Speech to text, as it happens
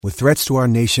With threats to our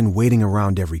nation waiting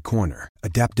around every corner,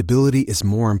 adaptability is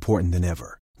more important than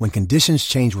ever. When conditions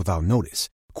change without notice,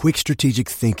 quick strategic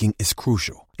thinking is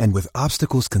crucial. And with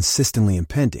obstacles consistently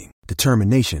impending,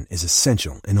 determination is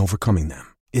essential in overcoming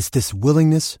them. It's this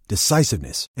willingness,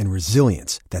 decisiveness, and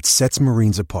resilience that sets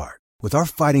Marines apart. With our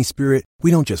fighting spirit, we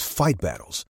don't just fight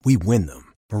battles, we win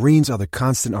them. Marines are the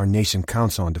constant our nation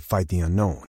counts on to fight the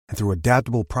unknown. And through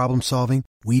adaptable problem solving,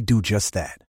 we do just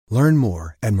that. Learn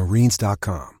more at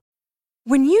marines.com.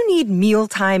 When you need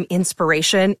mealtime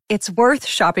inspiration, it's worth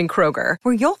shopping Kroger,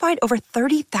 where you'll find over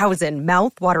 30,000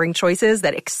 mouth-watering choices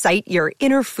that excite your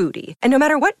inner foodie. And no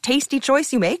matter what tasty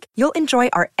choice you make, you'll enjoy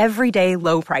our everyday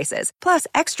low prices, plus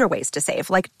extra ways to save,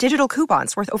 like digital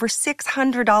coupons worth over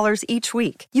 $600 each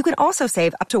week. You can also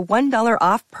save up to $1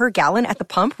 off per gallon at the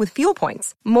pump with fuel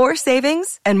points. More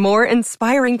savings and more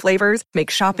inspiring flavors make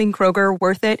shopping Kroger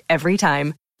worth it every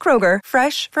time. Kroger,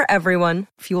 fresh for everyone.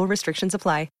 Fuel restrictions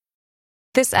apply.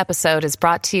 This episode is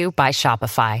brought to you by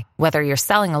Shopify. Whether you're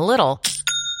selling a little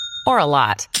or a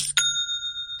lot,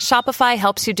 Shopify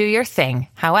helps you do your thing,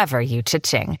 however you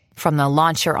cha-ching. From the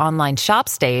launch your online shop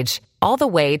stage, all the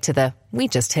way to the we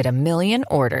just hit 1 million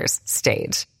orders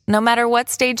stage. No matter what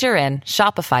stage you're in,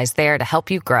 Shopify's there to help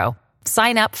you grow.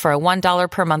 Sign up for a $1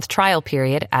 per month trial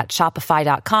period at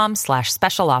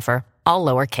shopify.com/special offer, all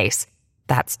lowercase.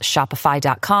 That's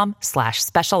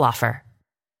shopify.com/special offer.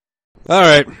 All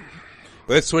right.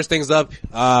 Let's switch things up.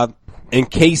 In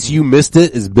case you missed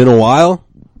it, it's been a while.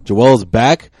 Joel's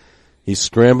back. He's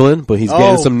scrambling, but he's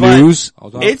getting some news.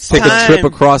 It's Take a trip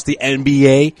across the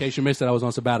NBA. In case you missed it, I was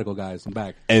on sabbatical, guys. I'm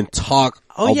back. And talk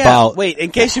Oh, yeah. about Wait,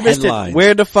 in case you missed it, headlines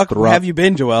where the fuck have you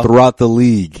been, Joel? throughout the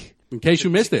league. In case you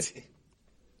missed it,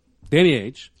 Danny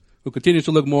Ainge, who continues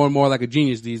to look more and more like a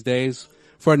genius these days,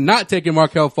 for not taking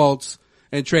Markelle Fultz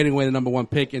and trading away the number 1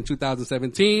 pick in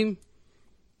 2017,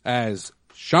 as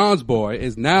Sean's boy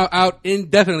is now out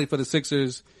indefinitely for the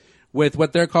Sixers with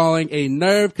what they're calling a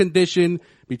nerve condition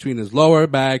between his lower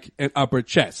back and upper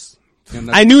chest. And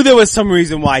I knew there was some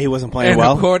reason why he wasn't playing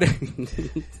well. According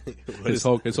his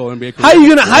whole NBA career. How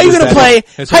you gonna play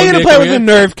with a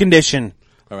nerve condition?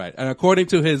 All right. And according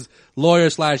to his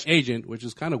lawyer/agent, which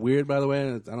is kind of weird, by the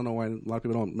way, I don't know why a lot of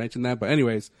people don't mention that, but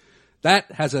anyways,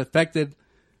 that has affected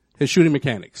his shooting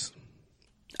mechanics.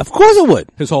 Of course it would.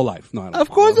 His whole life. No, I don't Of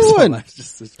course it would.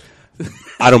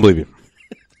 I don't believe you.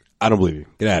 I don't believe you.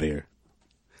 Get out of here.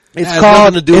 It's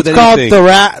called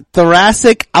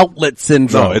thoracic outlet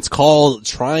syndrome. No, it's called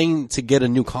trying to get a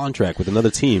new contract with another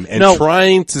team and No.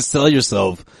 trying to sell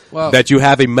yourself Well, that you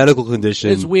have a medical condition.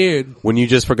 It's weird. When you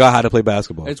just forgot how to play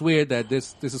basketball. It's weird that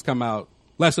this has come out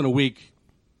less than a week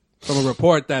from a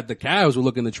report that the Cavs were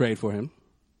looking to trade for him,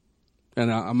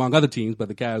 and among other teams, but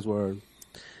the Cavs were.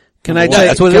 Can I tell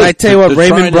you what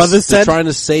Raymond Brothers said?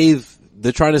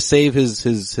 They're trying to save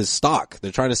his stock.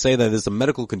 They're trying to say that it's a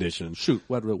medical condition. Shoot,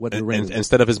 what did Raymond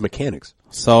instead of his mechanics.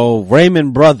 So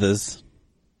Raymond Brothers,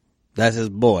 that's his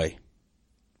boy.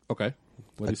 Okay.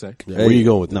 What do you say? Where are you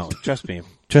going with this? No, trust me.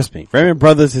 Raymond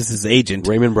Brothers is his agent.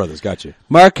 Raymond Brothers, got you.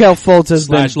 Markelle Fultz has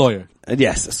 / lawyer.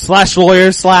 Yes,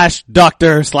 /lawyer /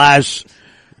 doctor /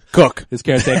 cook His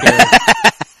caretaker.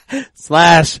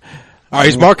 / All right,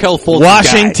 he's Markelle Fultz.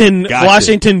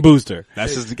 Washington booster.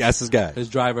 That's his guy. His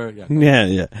driver. Yeah.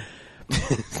 Yeah.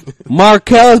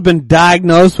 Markelle has been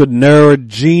diagnosed with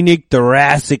neurogenic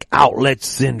thoracic outlet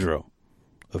syndrome,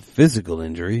 a physical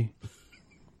injury.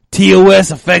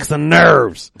 TOS affects the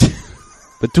nerves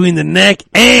between the neck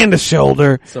and the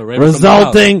shoulder,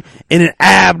 resulting in an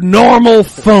abnormal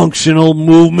functional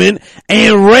movement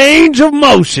and range of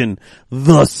motion,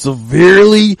 thus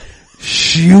severely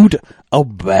shoot a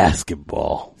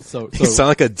basketball. So you sound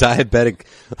like a diabetic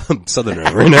Southerner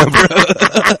right now, bro.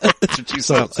 That's what you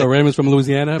sound So Raymond's from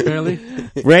Louisiana, apparently.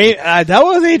 That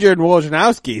was Adrian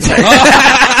Wojnarowski.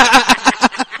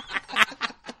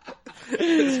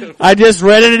 I just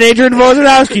read it in Adrian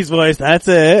Wojnarowski's voice. That's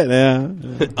it. Yeah.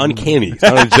 Uncanny.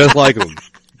 Sounded just like him.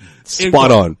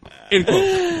 Spot on.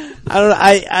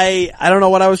 I don't know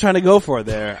what I was trying to go for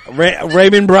there.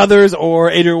 Raymond Brothers or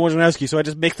Adrian Wojnarowski. So I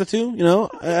just mixed the two, you know.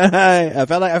 I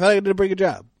felt like I did a pretty good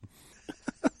job.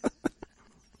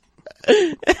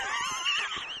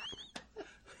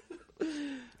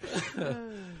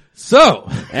 So,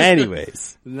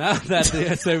 anyways, now that the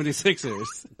 76ers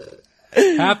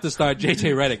have to start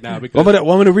JJ Redick now because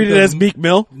want me to read it as Meek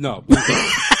Mill? No.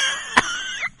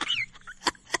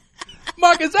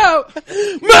 Mark is out.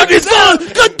 Mark is out.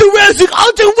 Got thoracic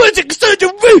automatic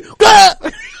surgery.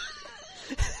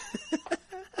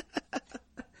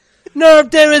 Nerve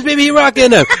damage, baby,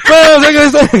 rocking up.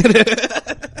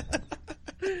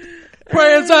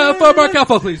 Prayers for Markel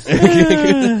Fultz, please.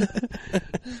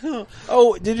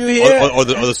 Oh, did you hear? Or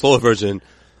the slower version.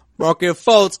 Markel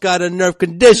Fultz got a nerve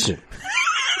condition.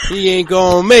 He ain't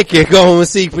gonna make it. Go and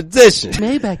seek position.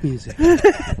 Maybach music.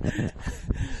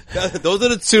 Those are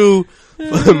the two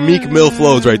Meek Mill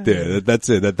flows right there. That's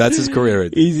it. That's his career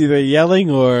right there. He's either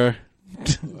yelling or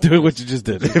doing what you just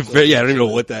did. Yeah, I don't even know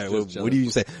what do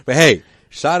you say? But hey,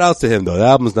 shout outs to him though. The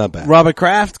album's not bad. Robert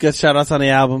Kraft got shout outs on the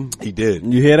album. He did.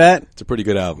 You hear that? It's a pretty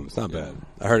good album. It's not bad.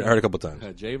 I heard a couple times.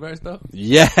 J verse though.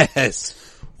 Yes.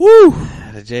 Woo!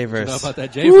 The J verse. Know about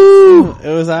that J Woo! verse? It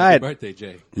was Happy alright. birthday,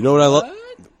 Jay. You know what I love?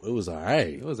 It was alright.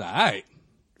 It was alright.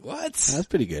 What? That's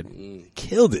pretty good.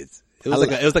 Killed it. It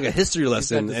was like a history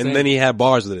lesson, the and same- then he had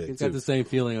bars with it. He's too. got the same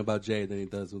feeling about Jay than he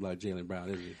does with like Jaylen Brown,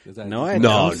 isn't he? Is that No, I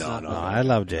No, don't. no. I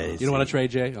love Jay. You don't want to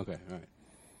trade Jay? Okay, all right.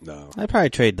 No. I'd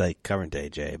probably trade like current day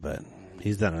Jay, but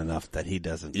he's done enough that he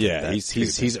doesn't. Yeah, that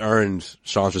he's earned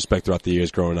Sean's respect throughout the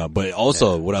years growing up. But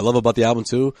also, what I love about the album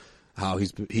too, how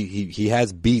he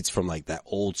has beats from like that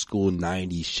old school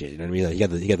 '90s shit. You know what I mean? Like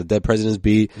he got the Dead Presidents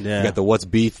beat. Yeah. He got the What's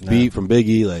Beef beat from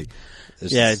Biggie. Like,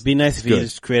 Yeah, it'd be nice if he good.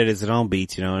 just created his own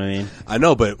beats. You know what I mean? I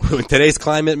know, but with today's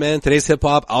climate, man, today's hip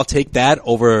hop, I'll take that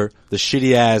over the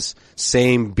shitty ass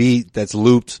same beat that's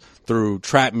looped through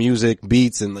trap music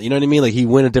beats, and you know what I mean? Like he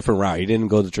went a different route. He didn't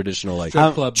go the traditional like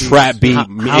Strip club trap beat.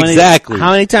 Exactly.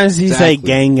 How many times did he say Exactly.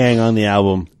 "gang gang" on the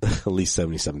album? At least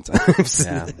 77 times.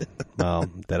 Yeah. Well,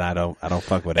 then I don't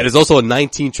fuck with And it. it's also a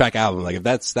 19 track album. Like if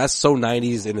that's so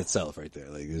 90s in itself right there.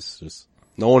 Like it's just,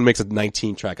 no one makes a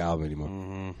 19 track album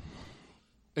anymore.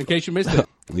 In case you missed it.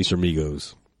 At least your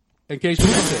Migos. In case you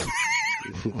missed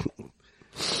it.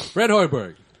 Fred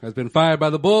Hoiberg has been fired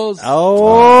by the Bulls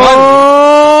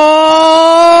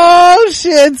Oh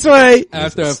shit! Sway.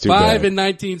 after a That's too bad.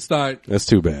 5-19 start That's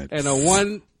too bad. and a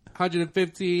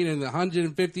 115 and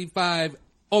 155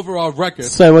 overall record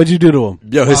Sway, what'd you do to him?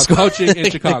 Yo, while his squad. coaching in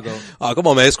Chicago. Oh, come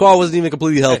on, man. His squad wasn't even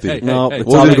completely healthy. Hey, No, hey, it's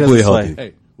wasn't all even because completely of Sway. healthy.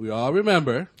 Hey, we all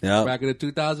remember Yep. back in the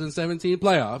 2017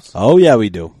 playoffs Oh yeah, we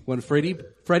do. when Freddie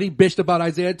bitched about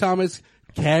Isaiah Thomas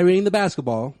carrying the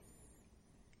basketball,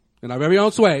 and our very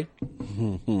own Sway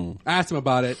asked him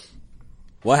about it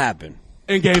What happened?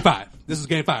 in Game 5. This is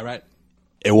Game 5, right?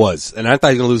 It was. And I thought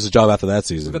he was going to lose his job after that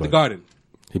season. Look at the but Garden.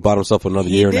 he bought himself another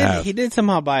year and a half. He did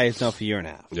somehow buy himself a year and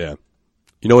a half. Yeah.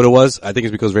 You know what it was? I think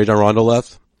it's because Rajon Rondo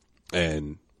left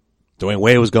and Dwayne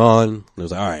Wade was gone. It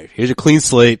was like, all right, here's your clean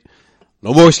slate.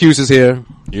 No more excuses here,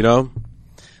 you know?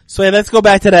 Sway, let's go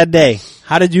back to that day.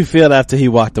 How did you feel after he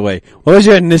walked away? What was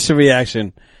your initial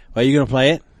reaction? Are you gonna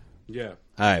play it? Yeah. All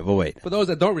right, we'll wait. For those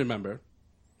that don't remember,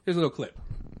 here's a little clip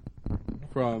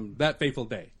from that fateful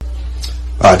day.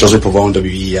 Joseph Pavone,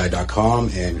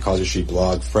 WEEI.com, and Causey Street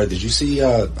blog. Fred, did you see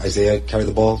Isaiah carry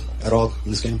the ball at all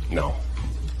in this game? No.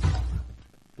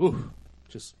 Ooh,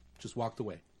 just walked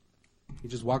away. He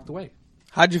just walked away.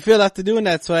 How'd you feel after doing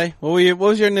that, Sway? What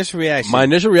was your initial reaction? My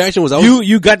initial reaction was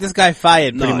you got this guy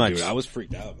fired pretty much. Dude, I was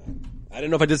freaked out, man. I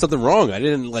didn't know if I did something wrong. I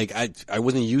didn't like, I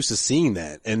wasn't used to seeing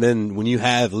that. And then when you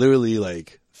have literally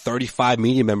like 35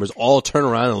 media members all turn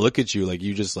around and look at you like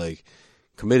you just like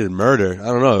committed murder. I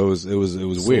don't know. It was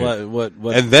weird. What?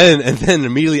 And then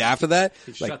immediately after that,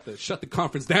 like Shut the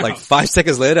conference down. like 5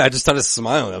 seconds later, I just started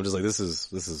smiling. I'm just like, this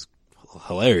is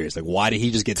hilarious. Like, why did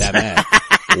he just get that mad?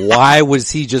 Why was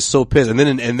he just so pissed? And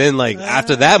then like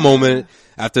after that moment,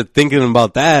 after thinking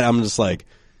about that, I'm just like,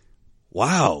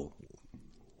 wow,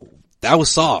 that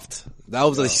was soft. That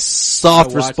was a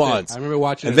soft I watched response. it. I remember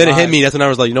watching and it then it hit live. me. That's when I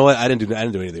was like, you know what? I didn't do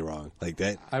anything wrong. Like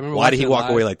that. I remember Why did he watching it walk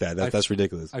live. away like that? That's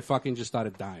ridiculous. I fucking just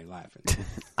started dying laughing.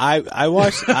 I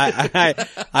watched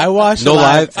I watched No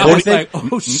live. live. I was like,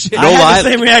 oh shit. No I had lie. the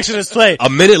same reaction as Sway. A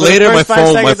minute For the later, my first 5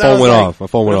 phone seconds, I was went like- off. My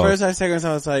phone went for the off. first 5 seconds,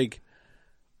 I was like,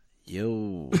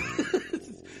 yo.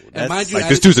 And mind you, Like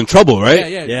this dude's in trouble,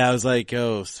 right? yeah. Yeah, I was like,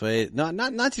 yo, Sway. Not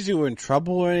that you were in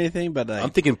trouble or anything, but like, I'm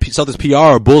thinking Celtics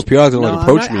PR or Bulls PR is going to no, like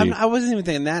approach me. I wasn't even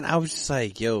thinking that. I was just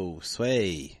like, yo,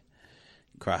 Sway,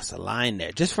 cross the line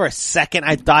there. Just for a second,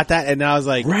 I thought that, and then I was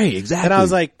like, Right, exactly. And I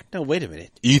was like, no, wait a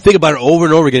minute. You think about it over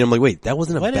and over again. I'm like, wait, that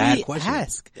wasn't a What did bad he question.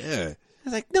 ask? Yeah. I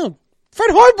was like, no, Fred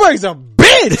Hoiberg's a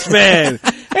bitch, man.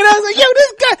 And I was like,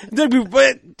 yo, this guy.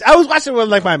 But I was watching with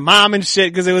like my mom and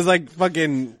shit because it was like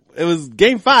fucking. It was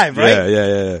Game 5, right?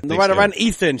 Yeah. Right around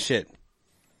Easter and shit.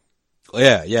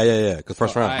 Yeah. Cause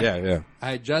first So round. Yeah.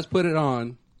 I had just put it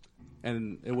on,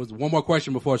 and it was one more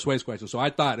question before Sway's question. So I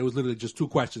thought it was literally just 2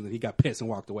 questions, and he got pissed and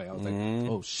walked away. I was like,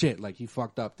 oh shit, like he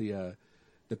fucked up the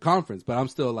conference. But I'm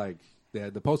still like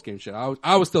the post game shit.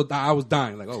 I was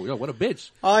dying. Like, oh yo, what a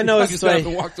bitch. All I know He is fucking stood up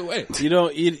Sway. and walked away.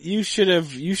 You should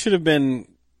have been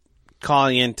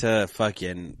calling into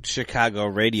fucking Chicago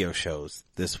radio shows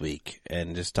this week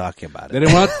and just talking about They it.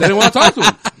 didn't want to talk to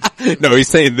him. No, he's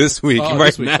saying this week, Oh, right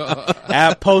this week. now.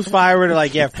 At post-fire, they're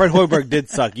like, yeah, Fred Hoiberg did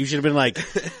suck. You should have been like,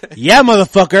 yeah,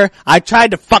 motherfucker, I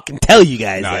tried to fucking tell you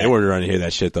guys Nah, that. they weren't around to hear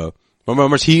that shit though. Remember how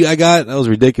much heat I got? That was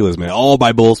ridiculous, man. All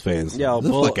by Bulls fans. Yo, Get the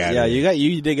Bull, fuck outta yeah, here.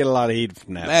 you did get a lot of heat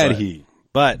from that. Mad but, heat.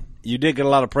 But you did get a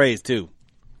lot of praise too.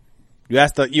 You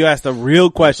asked the real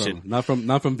question. Not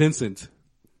from Vincent.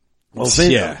 Well,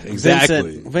 Yeah,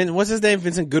 exactly. What's his name?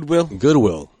 Vincent Goodwill?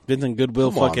 Goodwill. Vincent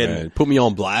Goodwill Come on, fucking. man. Put me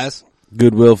on blast.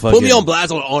 Goodwill fucking. Put me on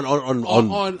blast on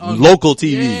local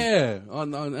TV. Yeah,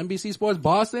 on NBC Sports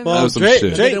Boston. Well, That was some Dra- shit. Dra-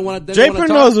 They didn't wanna Draper talk.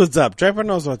 knows what's up. Draper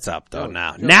knows what's up though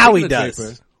now. Yo, Now he speaking of does.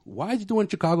 Draper, why are you doing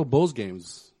Chicago Bulls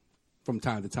games from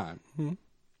time to time?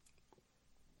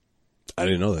 I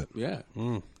didn't know that. Yeah,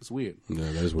 it's weird. No,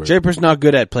 that is weird. Draper's not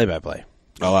good at play-by-play.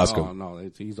 I'll ask Oh him. no,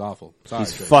 he's awful. Sorry,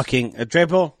 He's Draper. fucking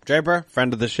Draper,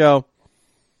 friend of the show.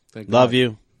 Thank Love God.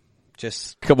 you.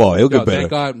 Just Come on, he'll Yo, get better. thank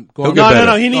God. He'll get no.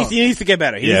 better. He needs to get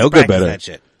better. He Yeah, needs he'll to get practice better. that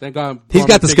shit. Thank God. He's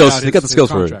got the Gorman skills. figured He out got the his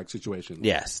skills for it. contract situation.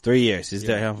 Yes, 3 years. He's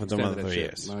there for Extended another that 3 shit.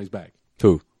 years. Now he's back.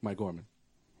 Who? Mike Gorman.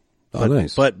 Oh,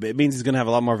 nice. But it means he's gonna have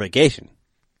a lot more vacation.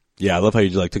 Yeah, I love how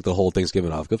you like took the whole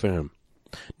Thanksgiving off. Good for him.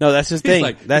 No, that's his He's thing.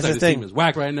 like, That's he's his like, the team thing. is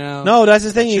whack right now. No, that's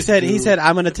his thing. He shit said to do.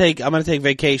 I'm gonna take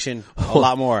vacation a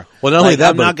lot more. Well, not only Like, that,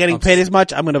 I'm but not getting paid as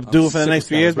much. I'm gonna do it for the sick next of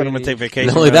 3 years, but I'm gonna Scalabrini. take vacation.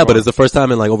 Not only that, but whenever it's the first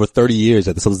time in like over 30 years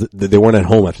that they weren't at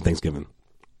home after Thanksgiving.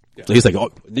 So he's like,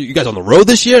 "Oh, you guys on the road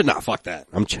this year? Nah, fuck that.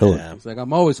 I'm chilling." Yeah. It's like,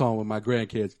 I'm always home with my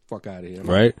grandkids. Fuck out of here.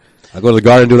 Right? I go to the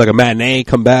garden, do like a matinee,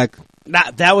 come back.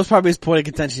 That was probably his point of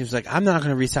contention. He was like, I'm not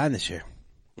going to resign this year.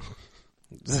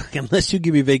 Like, unless you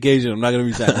give me vacation, I'm not going to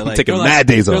resign. They're like, taking They're mad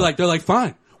days they're off. They're like,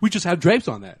 fine. We just have drapes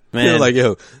on that. man, They're like,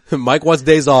 yo, Mike wants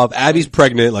days off. Abby's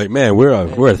pregnant. Like, man,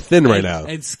 we're thin right now.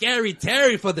 And Scary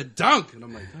Terry for the dunk. And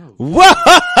I'm like,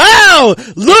 oh.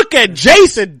 whoa, look at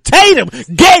Jason Tatum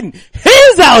getting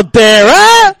his out there,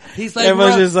 huh? He's like,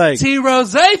 Everyone's just like, T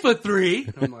Rose for 3.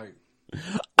 I'm like,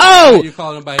 oh, you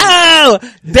calling him by oh,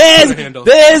 handle.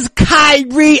 there's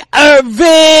Kyrie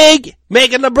Irving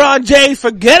making LeBron James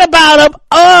forget about him.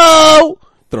 Oh,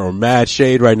 Throwing mad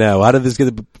shade right now. How did this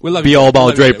get We love be you, all Draper.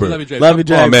 about We love you, Draper? We love you, Draper. Love you,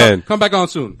 Come- Draper. Oh, man. Come back on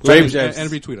soon. Love you, and, James. and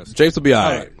retweet us. Japes will be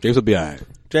alright. Alright. Japes will be alright.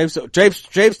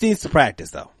 Drapes needs to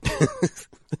practice though.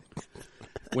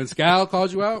 When Scal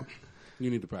calls you out, you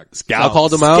need to practice. Scal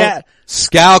called him out. Scal-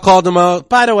 Scal called him out.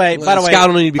 By the way, Scal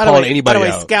don't need to be by the calling way, anybody By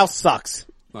the way, out. Scal sucks.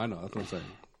 I know. That's what I'm saying.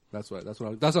 That's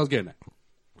what I was getting at.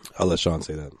 I'll let Sean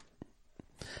say that.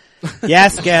 Yeah,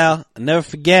 Scal. I'll never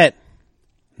forget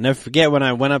when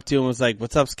I went up to you and was like,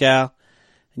 "What's up, Scal?"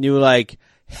 And you were like,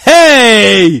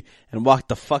 "Hey!" and walked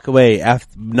the fuck away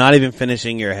after not even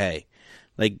finishing your hey.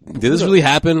 Like, Did this really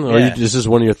happen, or Yeah. this is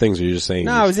one of your things? Or you're just saying?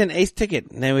 no, I was in Ace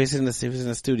Ticket, and it was in the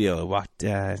studio. I walked.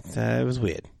 It was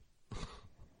weird.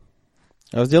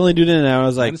 I was the only dude in there. I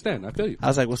was I like, understand. I feel you.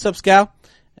 "What's up, Scal?"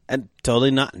 And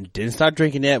totally not. Didn't start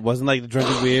drinking yet. Wasn't like the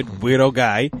drunken weirdo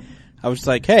guy. I was just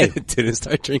like, "Hey." Didn't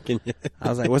start drinking yet. I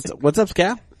was like, what's up,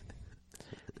 Scal?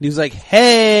 He was like,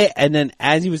 hey. And then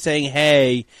as he was saying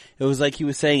hey, it was like he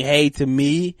was saying hey to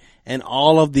me and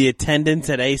all of the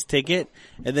attendants at Ace Ticket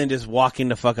and then just walking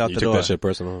the fuck out You the took door. that shit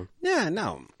personal. Yeah,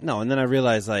 no. And then I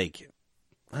realized like,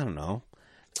 I don't know.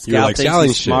 You were Scal like, thinks Scal ain't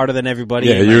he's shit. smarter than everybody.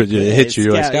 Yeah, and, it like, hit you.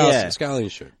 You're like, Scal- yeah. Scal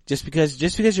ain't shit. Just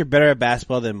because you're better at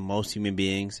basketball than most human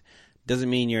beings doesn't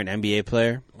mean you're an NBA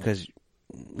player because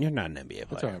you're not an NBA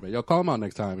That's player. all right, man. Yo, call him out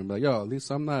next time and be like, yo, at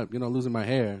least I'm not, losing my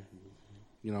hair.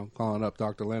 Calling up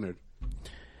Dr. Leonard.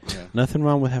 Nothing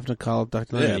wrong with having to call up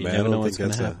Dr. Leonard. Yeah, You man, I never don't know what's think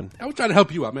going to that's happen. I was trying to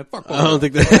help you out, man. Fuck all I don't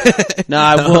that. think that. No,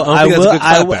 I will. I don't think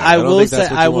that's a good clapback. I don't think that's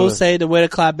what I you will wanna- say the way to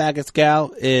clap back at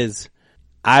Scal is,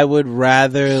 I would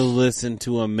rather listen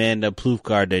to Amanda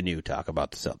Plufgard than you talk about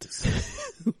the Celtics.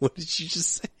 What did you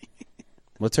just say?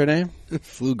 What's her name?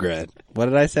 Flugrad. What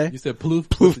did I say? You said Ploof.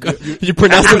 You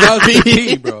pronounced it That was with the P.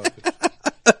 P, bro.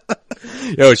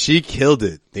 Yo, she killed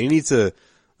it. They need to.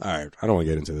 All right, I don't want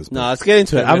to get into this. No, let's get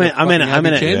into it. I'm in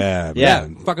it. Yeah, Yeah.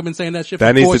 man. Fucking been saying that shit That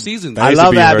for needs 4 to- seasons. that I needs to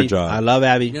love be her Abby. job. I love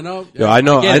Abby. Yo, I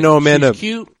know get it. Amanda- She's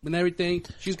cute and everything.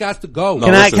 She's got to go. No,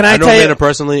 Can I- listen, can I know tell you- Amanda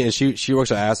personally, and she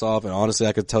works her ass off. And honestly,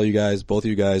 I could tell you guys, both of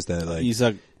you guys, that like You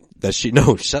suck. that she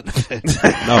no shut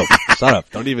no shut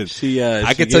up. Don't even. I she can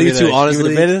tell gave you me too the- honestly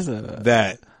give me the business?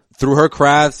 that through her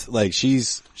craft, like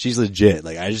she's legit.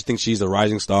 Like I just think she's a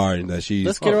rising star, and that she's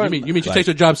Let's get her Oh, on. you mean she Like- takes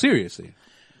her job seriously?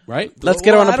 right? Let's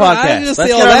get her on the Well, I podcast. didn't Let's say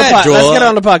get all her on the that, pod- Joel. Let's get her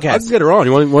on the I'll podcast. get her on.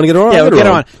 You want to get her on? Yeah, we'll get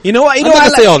her on. You know what? I'm not gonna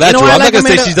say all that, Joel. I'm not gonna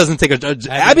say Amanda- she doesn't take her job.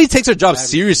 Abby takes her job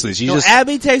seriously. She No, just.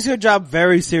 Abby takes her job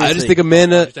very seriously. I just think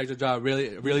Amanda. She takes her job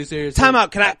really, really seriously. Time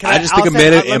out. Can I I just I'll think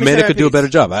say- let me Amanda say could do a piece. better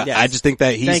job. Yes. I just think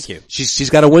that Thank you. she's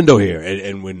got a window here,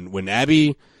 and when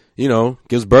Abby,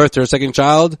 gives birth to her second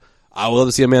child, I will love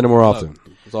to see Amanda more often.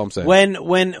 That's all I'm saying.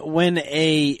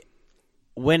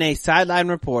 When a sideline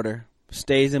reporter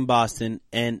stays in Boston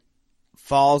and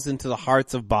falls into the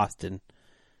hearts of Boston,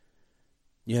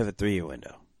 you have a 3-year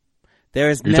window. There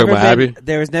has You're never talking been. about Abby?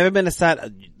 There has never been a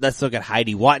side. Let's look at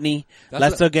Heidi Watney.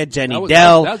 Let's look at Jenny that was-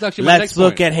 Dell. that was actually my Let's next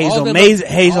look point. at All Hazel of them Maisel.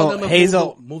 have- all of them have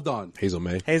Hazel. moved on. Hazel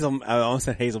May. Hazel. I almost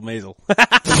said Hazel Maisel.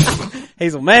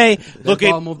 Hazel May. Look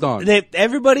all at moved on.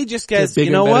 everybody just gets. bigger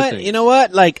You know and better what? things. You know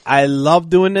what? Like I love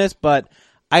doing this, but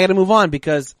I got to move on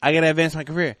because I got to advance my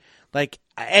career. Like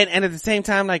and at the same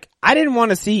time, like I didn't want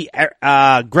to see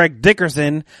Greg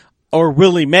Dickerson or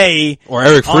Willie May Or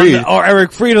Eric Freed. or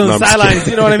Eric Freed on No, the I'm just sidelines.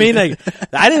 kidding. You know what I mean? Like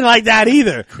I didn't like that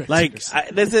either. Like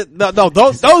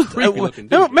those. Creepy-looking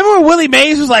dude. Remember when Willie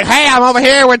Mays was like, "Hey, I'm over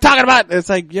here. We're talking about." It's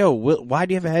like, yo, why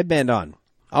do you have a headband on?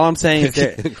 All I'm saying is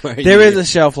there is a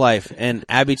shelf life, and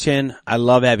Abby Chin, I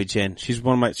love Abby Chin. She's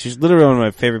literally one of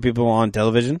my favorite people on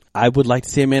television. I would like to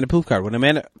see Amanda Poofcard. When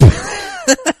Amanda,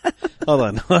 hold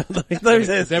on, let me say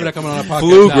this. They're not coming on a podcast.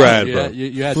 Flu now. grad, You bro. had-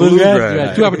 You had Flu grad? You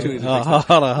had two opportunities.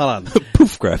 Hold on.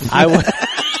 Poof graph.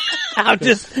 I'm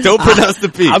just Don't pronounce the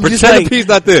P. I'm just Pretend like- the P's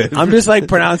not there. I'm just like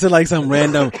pronouncing like some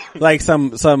random, like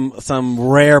some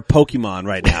rare Pokemon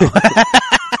right now.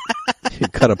 You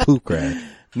cut a poop grab.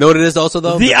 Know what it is also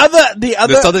though? The other, The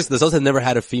Celtics have never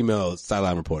had a female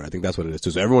sideline reporter. I think that's what it is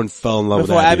too. So everyone fell in love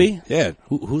Before with Abby. Abby? Yeah.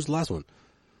 Who's the last one?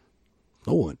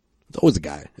 No one. It's always a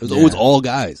guy. It was always all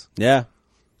guys. yeah.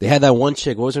 They had that one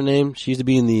chick. What was her name? She used to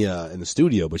be in the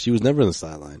studio, but she was never in the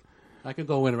sideline. I could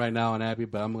go in right now on Abby,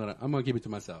 but I'm gonna keep it to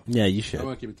myself. Yeah, you should. I'm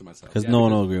gonna keep it to myself. 'Cause no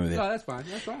one will agree with you. No, that's fine.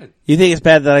 That's fine. You think it's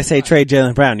bad that I say trade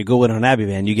Jaylen Brown? You go in on Abby,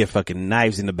 man. You get fucking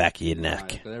knives in the back of your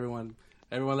neck. But everyone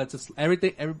lets us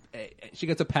she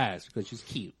gets a pass because she's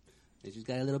cute and she's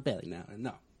got a little belly now. And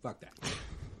no, fuck that.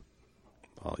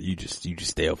 Oh, you just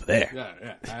stay over there.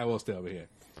 Yeah, I will stay over here.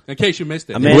 In case you missed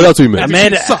it. Amanda- What else we missed?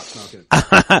 Amanda- Sucks. No, I'm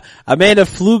kidding. Amanda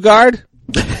Flugard.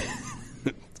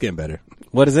 It's getting better.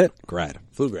 What is it? Grad.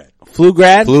 Flu grad.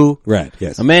 Flugrad. Flu grad.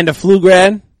 Yes. Amanda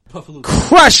Flugrad Buffalo.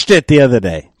 crushed it the other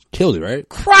day. Killed it, right?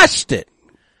 Crushed it.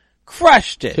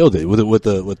 Killed it with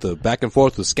the back and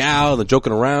forth with Scal and the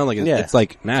joking around. Like Yeah. it's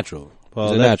like natural.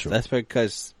 Well, it's natural. that's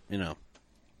because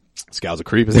Scal's a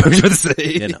creep. Is that what you're trying to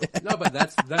say? you know. No, but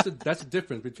that's a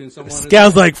difference between someone.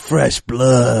 Scal's like fresh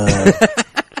blood.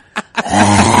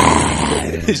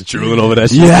 He's drooling over that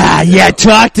shit. yeah.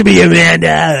 Talk to me,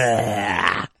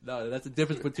 Amanda. No, that's the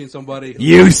difference between somebody.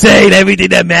 You saying everything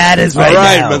that matters All right,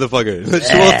 right, now. motherfucker. Let's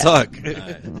all talk.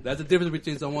 That's the difference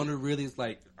between someone who really is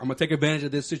like, I'm gonna take advantage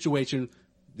of this situation.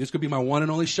 This could be my one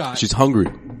and only shot. She's hungry.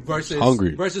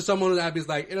 Versus someone who's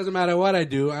like, it doesn't matter what I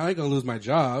do. I ain't gonna lose my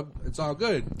job. It's all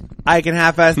good. I can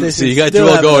half-ass this. See, you and got still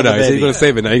Joel have going another now. You said baby. you're gonna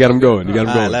save it. Now you got him going. You got him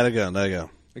All right, going. let it go.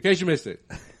 In case you missed it,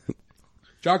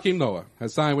 Joakim Noah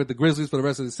has signed with the Grizzlies for the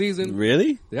rest of the season.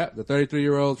 Really? Yeah, the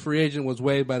 33-year-old free agent was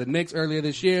waived by the Knicks earlier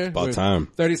this year. About with time.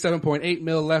 $37.8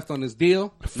 million left on his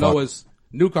deal. Fuck. Noah's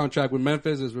new contract with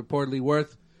Memphis is reportedly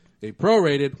worth a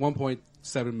prorated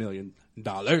 $1.7 million.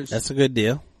 That's a good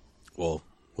deal. Well,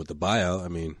 with the buyout, I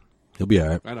mean, he'll be all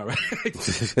right. I know, right?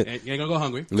 You ain't gonna go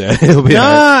hungry. Yeah, he'll be all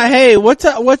right. Nah, hey, what's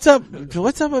up with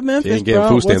Memphis, He ain't getting bro?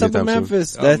 food What's stamps up with anytime soon.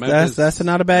 Memphis? Memphis- That's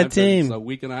not a bad Memphis, team. A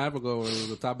week and a half ago, it was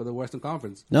the top of the Western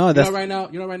Conference. No, you that's- know right now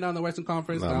in the Western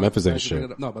Conference. Nah, now, Memphis ain't I should bring shit.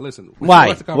 it up. No, but listen. between the Why?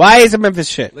 Western Conference- Why is it Memphis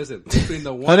shit? Listen, between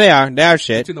the Oh, one, they are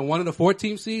shit. between the 1 and the 4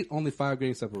 team seed, only 5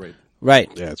 games separated.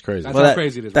 Right. Yeah, it's crazy. That's Well, how that-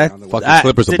 crazy it is. that- right now. Fucking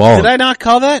Clippers are did, balling. did I not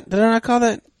call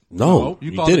that? No,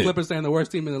 You you called the didn't. Clippers saying the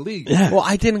worst team in the league. Yeah. Well,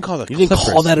 I didn't call the You Clippers.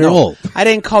 didn't call that at No. all. I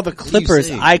didn't call the Clippers.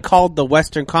 saying? I called the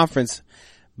Western Conference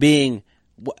being,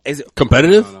 is it,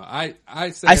 Competitive? No, I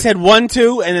I said 1,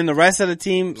 2, and then the rest of the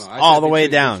teams No, I all said the way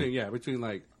between- down. between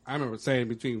like, I remember saying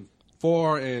between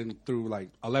 4 and through like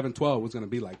 11, 12 was going to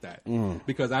be like that.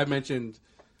 Because I mentioned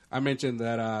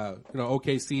that,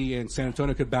 OKC and San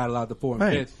Antonio could battle out the 4 and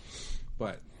Right. 5th,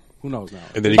 but who knows now?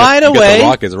 And then you By got, the you got way- the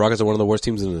Rockets. The Rockets are one of the worst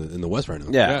teams in the West right now.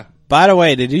 Yeah. Yeah. By the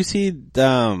way, did you see,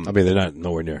 I mean, they're not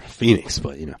nowhere near Phoenix,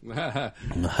 but you know.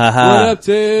 What up,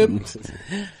 Tim?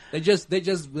 They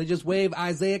just waved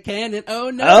Isaiah Cannon. Oh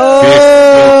no!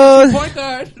 oh, Point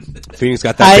guard. Phoenix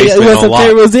got that I basement was on a lock.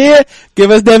 Terry Rozier.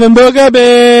 Give us Devin Booker,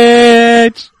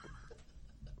 bitch.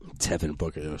 Devin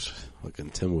Booker. Fucking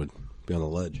Tim would be on the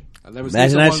ledge. I've never Imagine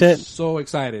seen that someone shit. so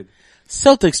excited.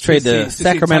 Celtics trade To the see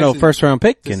Sacramento Tyson- first round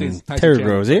pick to see and Tyson Terry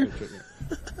Chandler. Rozier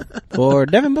for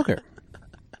Devin Booker.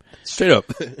 Straight up.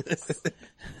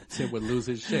 Tim would lose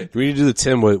his shit. We need to do the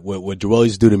Tim what Joel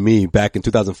used to do to me back in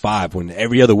 2005 when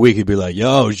every other week he'd be like,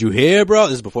 yo, did you hear, bro?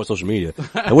 This is before social media.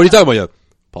 And what are you talking about, yo?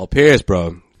 Paul Pierce,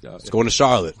 bro. It's going to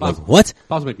Charlotte. I'm like, what?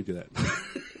 Pops make you do that.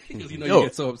 Because you know Yo, you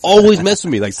get so upset. always mess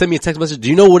with me. Like, send me a text message. Do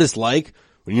you know what it's like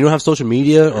when you don't have social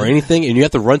media or anything and you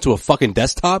have to run to a fucking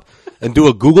desktop and do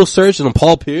a Google search on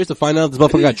Paul Pierce to find out if this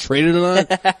motherfucker got traded or not?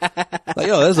 Like,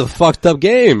 yo, that's a fucked up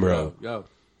game, bro. Yo,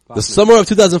 The summer of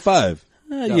 2005.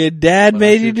 Your dad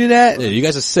made you do that? Yeah, you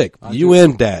guys are sick. You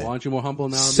and Dad. Aren't you more humble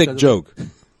now? Sick because of joke.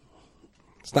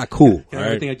 It's not cool. it? All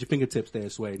Everything right? at your fingertips there,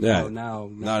 Sway. Yeah. Now,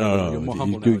 No. You're more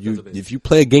humble now because of it. If you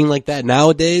play a game like that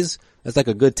nowadays, that's like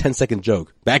a good 10-second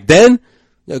joke. Back then,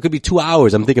 it could be 2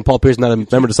 hours. I'm thinking Paul Pierce not a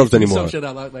member of the Celtics anymore. Some shit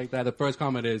out like that. The first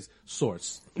comment is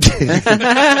source.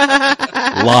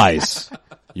 Lies.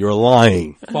 You're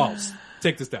lying. False.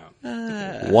 Take this down.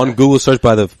 One Google search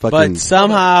by the fucking. But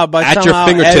somehow, At your somehow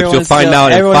fingertips, everyone you'll find still-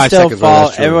 out in everyone 5 still seconds whether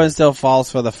that's true. Everyone still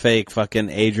falls for the fake fucking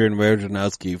Adrian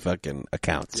Wojnarowski fucking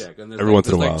accounts. Yeah, and Every once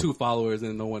in a there's while. like 2 followers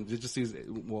and no one it just sees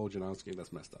Wojnarowski.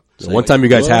 That's messed up. One time you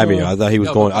guys had me. I thought he was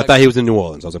Yo, going. but I like- thought he was in New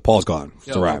Orleans. I was like, Paul's gone. It's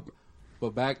a Yo, wrap.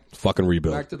 But back Fucking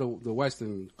rebuild. to the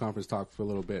Western Conference talk for a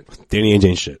little bit. Danny Ainge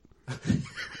ain't shit.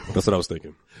 That's what I was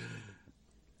thinking.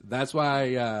 That's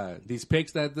why these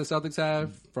picks that the Celtics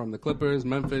have from the Clippers,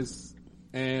 Memphis,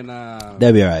 and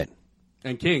That'd be all right.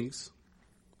 and Kings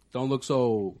don't look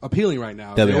so appealing right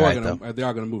now. They'll be They are alright, gonna they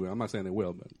are going to move it. I'm not saying they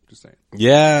will, but just saying.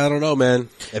 Yeah, I don't know, man.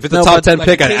 If it's No, a top but 10 like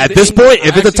pick, the Kings- at the this Kings point, are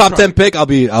if it's a actually top 10 trying. pick,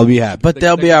 I'll be happy. But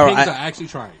they'll be all Kings are right. actually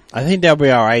trying. I think they'll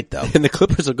be all right though. And the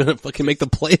Clippers are gonna fucking make the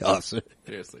playoffs.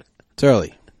 Seriously. It's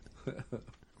early.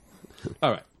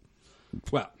 All right.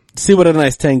 Well, See what a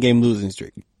nice 10-game losing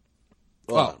streak.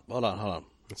 well, Hold on.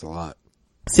 That's a lot.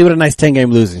 See what a nice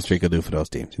 10-game losing streak will do for those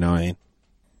teams. You know what I mean?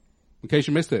 in case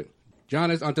you missed it,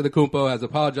 Giannis Antetokounmpo has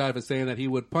apologized for saying that he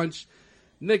would punch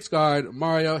Knicks guard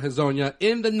Mario Hezonja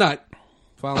in the nut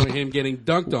following him getting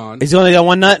dunked on. He's only got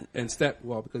one nut. Because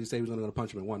he said he was only going to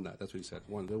punch him in one nut. That's what he said.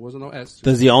 One. There wasn't no S.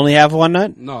 Does he only have one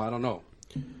nut? No, I don't know.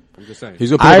 I'm just saying.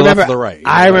 He's gonna put I it left remember. to the right.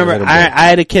 I remember. Let him I go.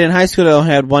 had a kid in high school that only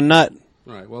had one nut.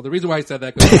 All right. Well, the reason why he said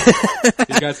that because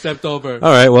he got stepped over All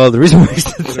right. Well, the reason why he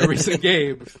said in a recent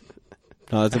game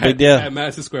No, it's a big deal. at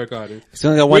Madison Square Garden. He's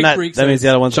only got one Greek nut. Freak That means says- the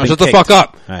other one's been shut the kicked. fuck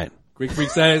up. All right. Greek Freak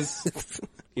says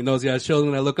he knows he has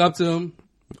children that look up to him.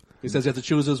 He says he has to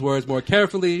choose his words more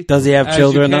carefully. Does he have as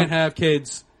children, You can't though? have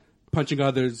kids punching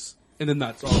others in the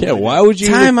nuts. all Yeah. the way Why down. would you?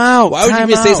 Time out, Why would you time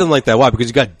even say out. something like that? Why? Because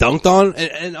you got dunked on?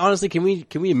 And honestly, can we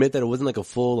admit that it wasn't like a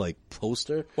full like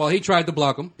poster? Well, he tried to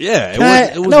block him. Yeah. It Can I- was.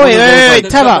 It was no, one wait, of those, wait, like,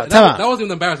 wait, time out. That wasn't even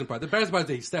the embarrassing part. The embarrassing part is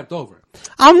that he stepped over.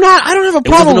 I don't have a It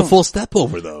problem. wasn't a full step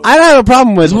over though. I don't have a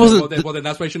problem with Well, then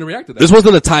that's why he shouldn't have reacted to that. This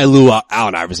wasn't a Ty Lue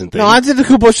Allen Iverson thing. No,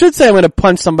 Antetokounmpo should say I'm going to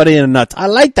punch somebody in the nuts. I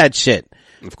like that shit.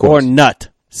 Of course. Or nut.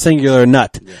 Singular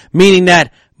nut. Meaning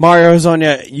that, Mario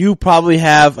Hezonja, you probably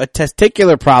have a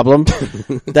testicular problem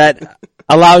that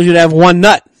allows you to have one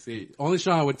nut. See, only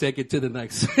Sean would take it to the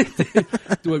next.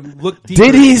 Look deeper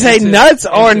Did he say into- nuts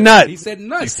or into- nut? He said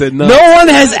nuts. He said no. No one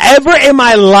has ever in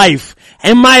my life,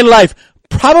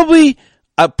 probably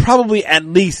at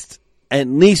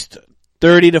least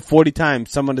 30 to 40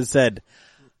 times someone has said,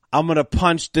 I'm gonna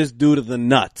punch this dude in the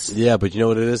nuts. Yeah, but you know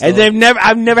what it is? And though?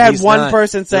 I've never had He's one not-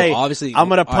 person say, no, obviously- I'm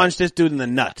gonna all punch right. this dude in the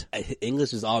nut.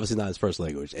 English is obviously not his first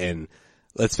language, and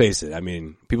let's face it. I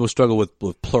mean, people struggle with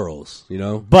plurals, you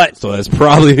know. But- so that's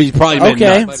probably he probably meant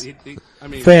Okay. But nuts. I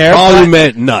mean, Fair. Probably but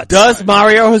meant nuts. Does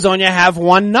Mario Hezonja have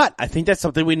one nut? I think that's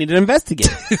something we need to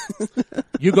investigate.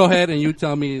 you go ahead and you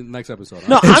tell me next episode.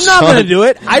 No, I'm not gonna do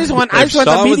it. I just want the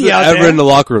Sean was media out ever there. in the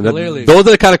locker room. Clearly. Those are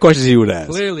the kind of questions he would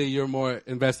ask. Clearly, you're more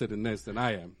invested in this than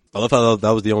I am. I love how that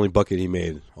was the only bucket he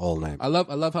made all night. I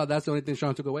love how that's the only thing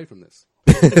Sean took away from this.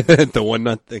 The one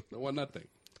nut thing. The one nut thing.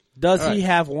 Does All right. he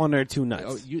have one or two nuts?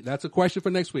 Oh, that's a question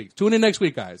for next week. Tune in next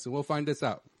week, guys, and we'll find this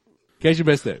out. In case you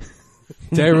missed it.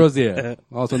 Terry Rozier,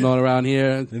 also known around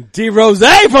here D Rose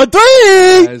for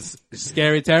three as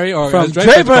Scary Terry, or from as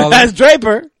Draper, call him,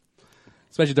 Draper.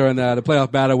 especially during the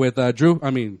playoff battle with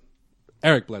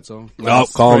Eric Bledsoe. Oh,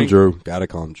 last call him spring, Drew. Gotta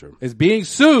call him Drew. is being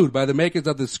sued by the makers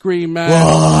of the Scream mask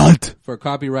What? for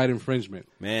copyright infringement.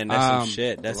 Man, that's some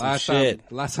shit. That's the some last shit. Time,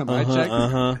 last time I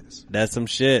checked, That's some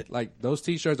shit. like those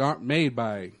T-shirts aren't made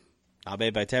by, I'll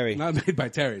made by Terry. not made by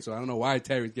Terry. So I don't know why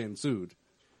Terry's getting sued.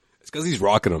 It's because he's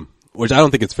rocking them, which I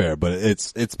don't think it's fair, but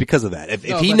it's because of that. If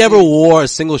No, he but never he- wore a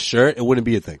single shirt, it wouldn't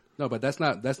be a thing. No, but that's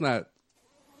not.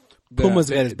 Puma's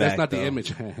got his That's back, not the though.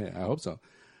 image. I hope so.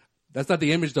 That's not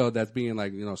the image though that's being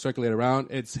like, circulated around.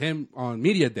 It's him on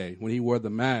media day when he wore the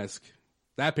mask.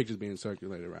 That picture's being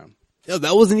circulated around. Yo,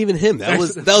 that wasn't even him. That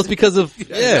was because of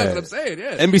That's what I'm saying.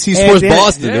 Yeah. NBC Sports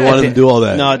Boston. They wanted him to do all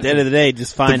that. No, at the end of the day,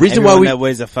 just find reason everyone why that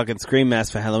wears a fucking scream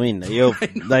mask for Halloween. Yo,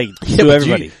 sue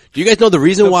everybody. Do you guys know the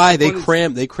reason why they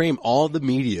cram all the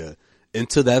media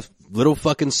into that little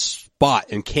fucking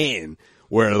spot in Canton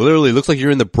where it literally looks like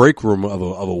you're in the break room of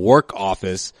a work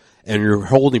office and you're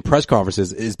holding press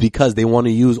conferences is because they want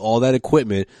to use all that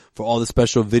equipment for all the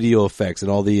special video effects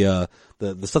and all the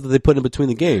stuff that they put in between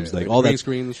the games, like all that, the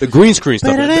green screen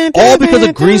stuff, all because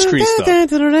of green screen stuff.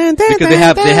 Because they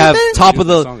have top of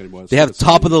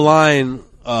the line,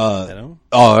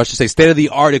 I should say state of the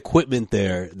art equipment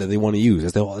there that they want to use.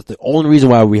 That's the only reason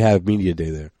why we have media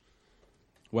day there.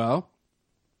 Well,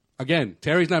 again,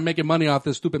 Terry's not making money off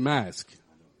this stupid mask,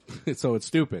 so it's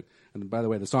stupid. And by the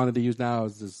way, the song that they use now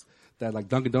is that like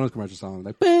Dunkin' Donuts commercial song,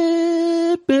 like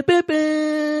it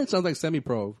sounds like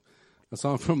Semi-Pro, a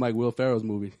song from like Will Ferrell's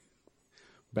movie.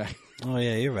 Back. Oh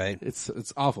yeah, you're right. It's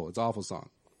awful. It's an awful song.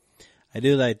 I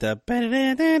do like the. I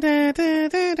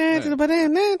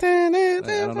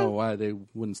don't know why they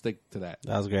wouldn't stick to that.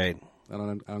 That was great. I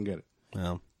don't get it.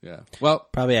 Well, yeah. Well,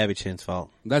 probably Abby Chin's fault.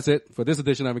 That's it for this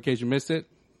edition of In Case You Missed It.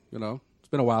 It's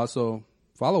been a while, so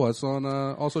follow us on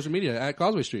all social media at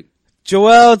Causeway Street.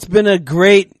 Joel, it's been a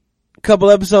great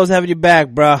couple episodes having you back,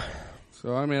 bruh.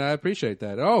 So, I appreciate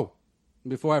that. Oh,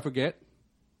 before I forget,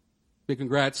 big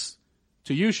congrats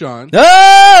to you, Sean,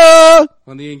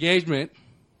 on the engagement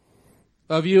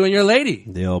of you and your lady.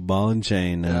 The old ball and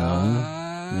chain now.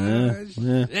 Taking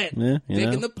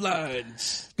the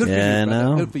plunge. Good for you,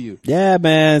 brother. Good for you. Yeah,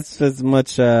 man. It's as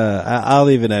much, I'll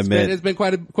even admit. It's been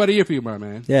quite a year for you, my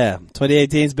man. Yeah.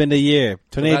 2018's been the year.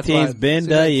 2018's been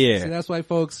the year. See, that's why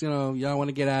folks, y'all want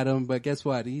to get at him, but guess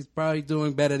what? He's probably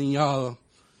doing better than y'all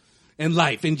in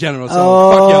life in general, so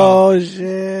fuck y'all. Oh,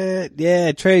 shit.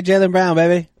 Yeah, trade Jaylen Brown,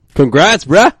 baby. Congrats,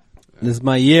 bruh. This is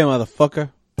my year, motherfucker.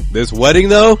 This wedding,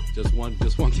 though? Just one.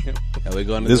 Yeah, we're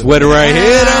going to this wedding right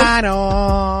here, though? I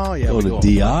know. Yeah, we're going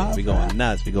DR. We're going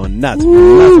nuts. We're going nuts. We're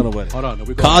going nuts on the wedding. Hold on. No,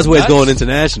 Causeway's nuts? going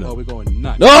international. Oh, we're going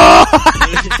nuts. Oh!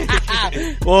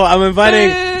 Well, I'm inviting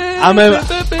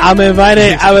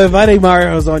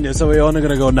Mario Hezonja, so we're only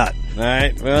going to go nuts. All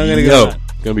right? We're only going to go nuts.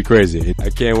 It's going to be crazy.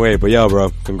 I can't wait. But yo, bro,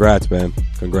 congrats, man.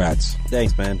 Congrats.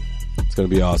 Thanks, man. It's going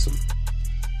to be awesome.